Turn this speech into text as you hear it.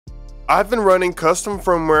I've been running custom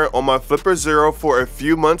firmware on my Flipper Zero for a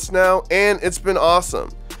few months now, and it's been awesome.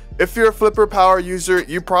 If you're a Flipper Power user,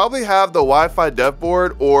 you probably have the Wi-Fi dev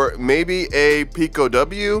board or maybe a Pico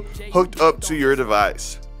W hooked up to your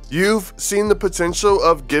device. You've seen the potential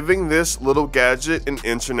of giving this little gadget an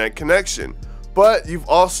internet connection, but you've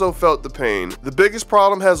also felt the pain. The biggest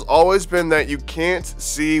problem has always been that you can't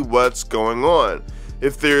see what's going on.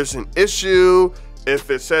 If there's an issue,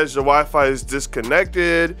 if it says your Wi-Fi is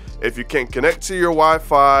disconnected, if you can't connect to your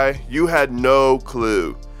Wi-Fi, you had no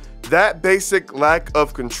clue. That basic lack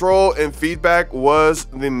of control and feedback was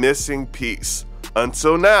the missing piece.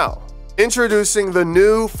 Until now. Introducing the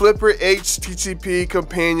new Flipper HTTP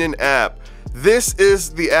companion app. This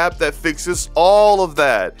is the app that fixes all of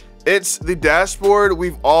that. It's the dashboard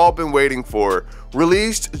we've all been waiting for.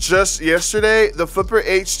 Released just yesterday, the Flipper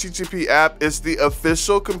HTTP app is the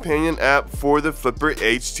official companion app for the Flipper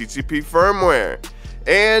HTTP firmware.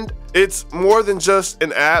 And it's more than just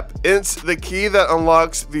an app, it's the key that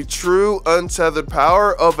unlocks the true untethered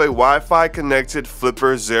power of a Wi-Fi connected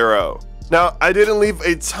Flipper Zero. Now, I didn't leave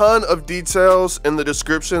a ton of details in the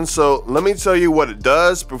description, so let me tell you what it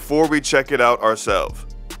does before we check it out ourselves.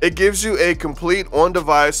 It gives you a complete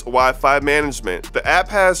on-device Wi-Fi management. The app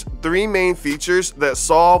has three main features that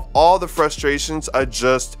solve all the frustrations I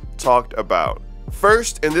just talked about.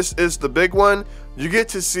 First, and this is the big one, you get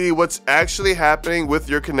to see what's actually happening with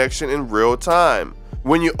your connection in real time.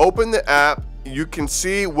 When you open the app, you can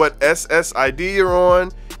see what SSID you're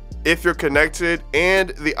on, if you're connected, and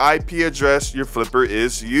the IP address your Flipper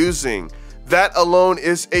is using. That alone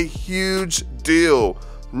is a huge deal.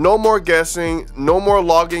 No more guessing, no more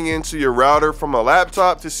logging into your router from a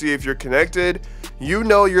laptop to see if you're connected. You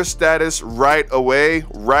know your status right away,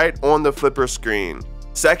 right on the Flipper screen.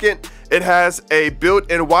 Second, it has a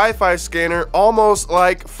built-in Wi-Fi scanner, almost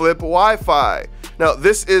like Flip Wi-Fi. Now,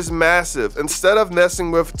 this is massive. Instead of messing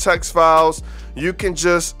with text files, you can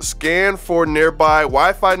just scan for nearby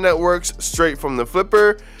Wi-Fi networks straight from the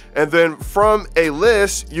Flipper, and then from a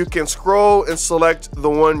list, you can scroll and select the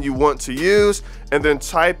one you want to use, and then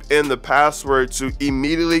type in the password to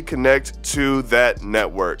immediately connect to that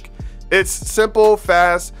network. It's simple,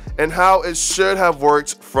 fast, and how it should have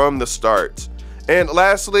worked from the start. And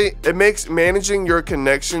lastly, it makes managing your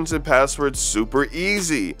connections and passwords super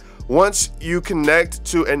easy. Once you connect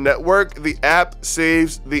to a network, the app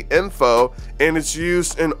saves the info and it's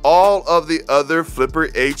used in all of the other Flipper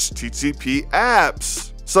HTTP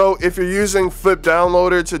apps. So if you're using Flip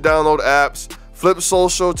Downloader to download apps, Flip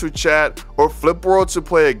Social to chat, or Flip World to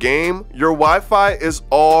play a game, your Wi-Fi is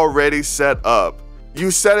already set up. You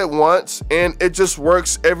set it once and it just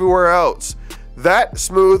works everywhere else. That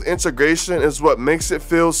smooth integration is what makes it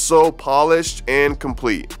feel so polished and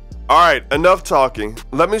complete. Alright, enough talking.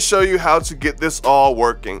 Let me show you how to get this all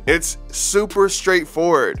working. It's super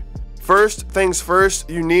straightforward. First things first,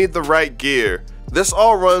 you need the right gear. This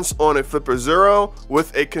all runs on a Flipper Zero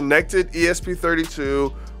with a connected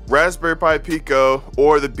ESP32, Raspberry Pi Pico,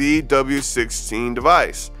 or the BW16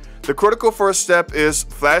 device. The critical first step is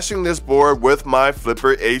flashing this board with my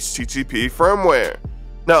Flipper HTTP firmware.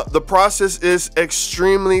 Now, the process is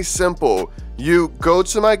extremely simple. You go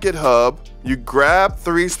to my GitHub, you grab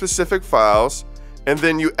three specific files, and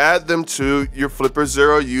then you add them to your Flipper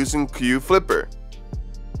Zero using QFlipper.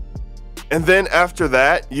 And then after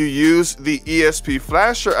that, you use the ESP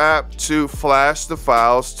Flasher app to flash the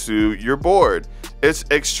files to your board. It's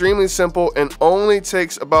extremely simple and only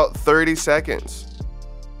takes about 30 seconds.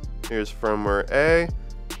 Here's firmware A,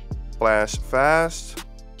 flash fast.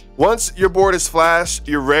 Once your board is flashed,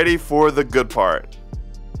 you're ready for the good part.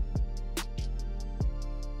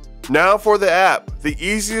 Now for the app. The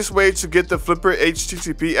easiest way to get the Flipper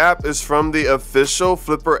HTTP app is from the official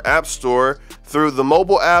Flipper App Store through the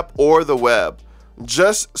mobile app or the web.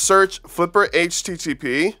 Just search Flipper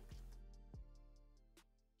HTTP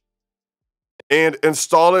and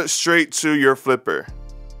install it straight to your Flipper.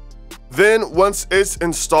 Then once it's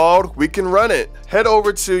installed, we can run it. Head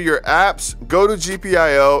over to your apps, go to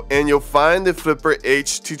GPIO, and you'll find the Flipper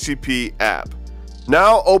HTTP app.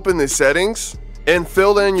 Now open the settings and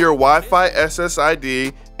fill in your Wi-Fi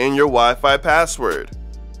SSID and your Wi-Fi password.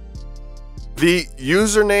 The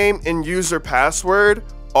username and user password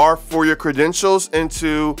are for your credentials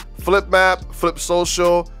into FlipMap, Flip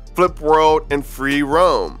Social, Flip World, and Free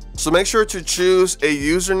Roam. So make sure to choose a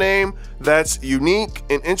username that's unique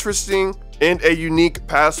and interesting, and a unique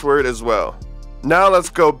password as well. Now let's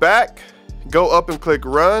go back, go up and click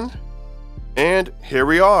run, and here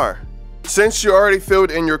we are. Since you already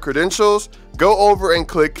filled in your credentials, go over and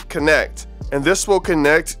click connect, and this will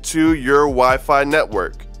connect to your Wi-Fi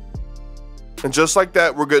network. And just like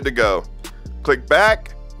that, we're good to go. Click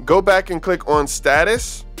back, go back and click on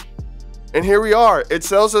status. And here we are. It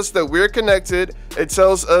tells us that we're connected. It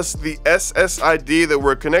tells us the SSID that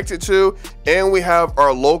we're connected to, and we have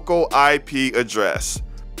our local IP address.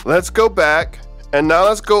 Let's go back, and now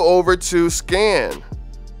let's go over to scan.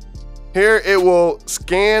 Here it will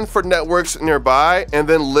scan for networks nearby and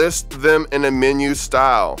then list them in a menu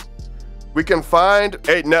style. We can find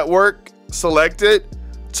a network, select it,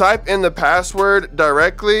 type in the password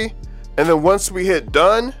directly, and then once we hit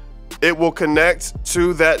done, it will connect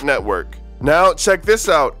to that network. Now check this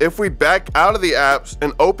out. If we back out of the apps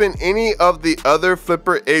and open any of the other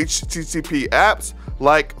Flipper HTTP apps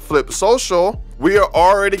like Flip Social, we are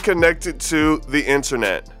already connected to the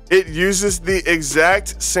internet. It uses the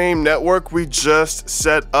exact same network we just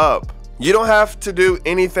set up. You don't have to do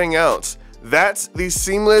anything else. That's the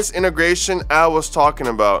seamless integration I was talking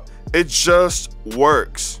about. It just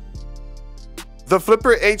works. The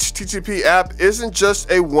Flipper HTTP app isn't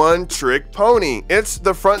just a one-trick pony. It's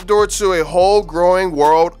the front door to a whole growing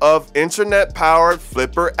world of internet-powered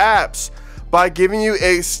Flipper apps. By giving you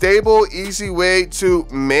a stable, easy way to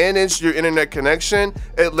manage your internet connection,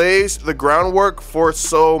 it lays the groundwork for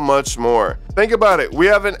so much more. Think about it. We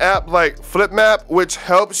have an app like FlipMap, which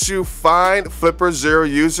helps you find Flipper Zero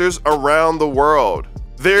users around the world.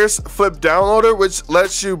 There's Flip Downloader, which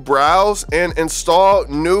lets you browse and install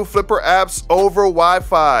new Flipper apps over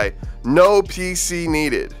Wi-Fi. No PC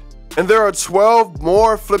needed. And there are 12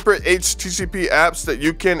 more Flipper HTTP apps that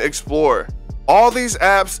you can explore. All these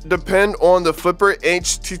apps depend on the Flipper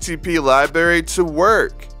HTTP library to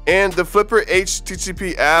work. And the Flipper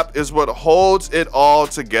HTTP app is what holds it all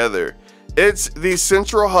together. It's the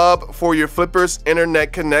central hub for your Flipper's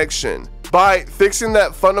internet connection. By fixing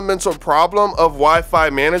that fundamental problem of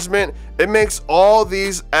Wi-Fi management, it makes all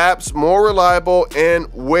these apps more reliable and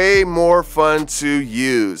way more fun to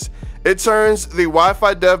use. It turns the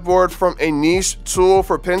Wi-Fi dev board from a niche tool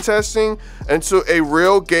for pen testing into a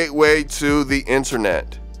real gateway to the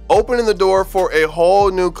internet, opening the door for a whole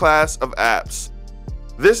new class of apps.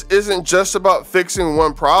 This isn't just about fixing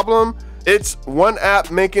one problem, it's one app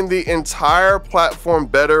making the entire platform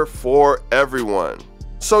better for everyone.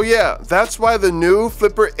 So yeah, that's why the new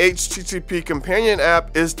Flipper HTTP companion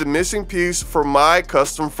app is the missing piece for my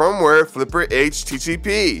custom firmware Flipper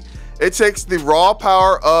HTTP. It takes the raw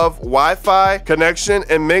power of Wi-Fi connection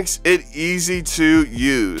and makes it easy to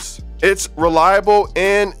use. It's reliable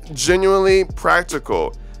and genuinely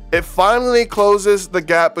practical. It finally closes the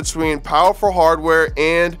gap between powerful hardware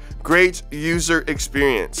and great user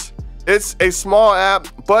experience. It's a small app,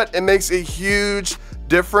 but it makes a huge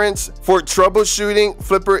difference for troubleshooting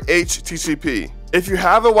Flipper HTTP. If you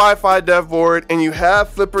have a Wi-Fi dev board and you have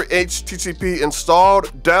Flipper HTTP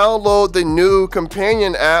installed, download the new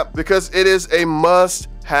companion app because it is a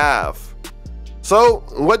must-have. So,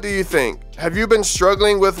 what do you think? Have you been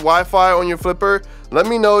struggling with Wi-Fi on your Flipper? Let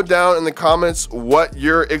me know down in the comments what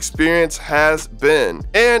your experience has been.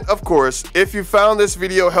 And of course, if you found this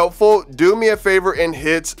video helpful, do me a favor and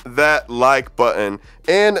hit that like button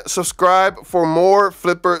and subscribe for more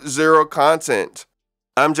Flipper Zero content.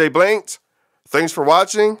 I'm Jay Blanked. Thanks for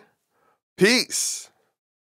watching. Peace.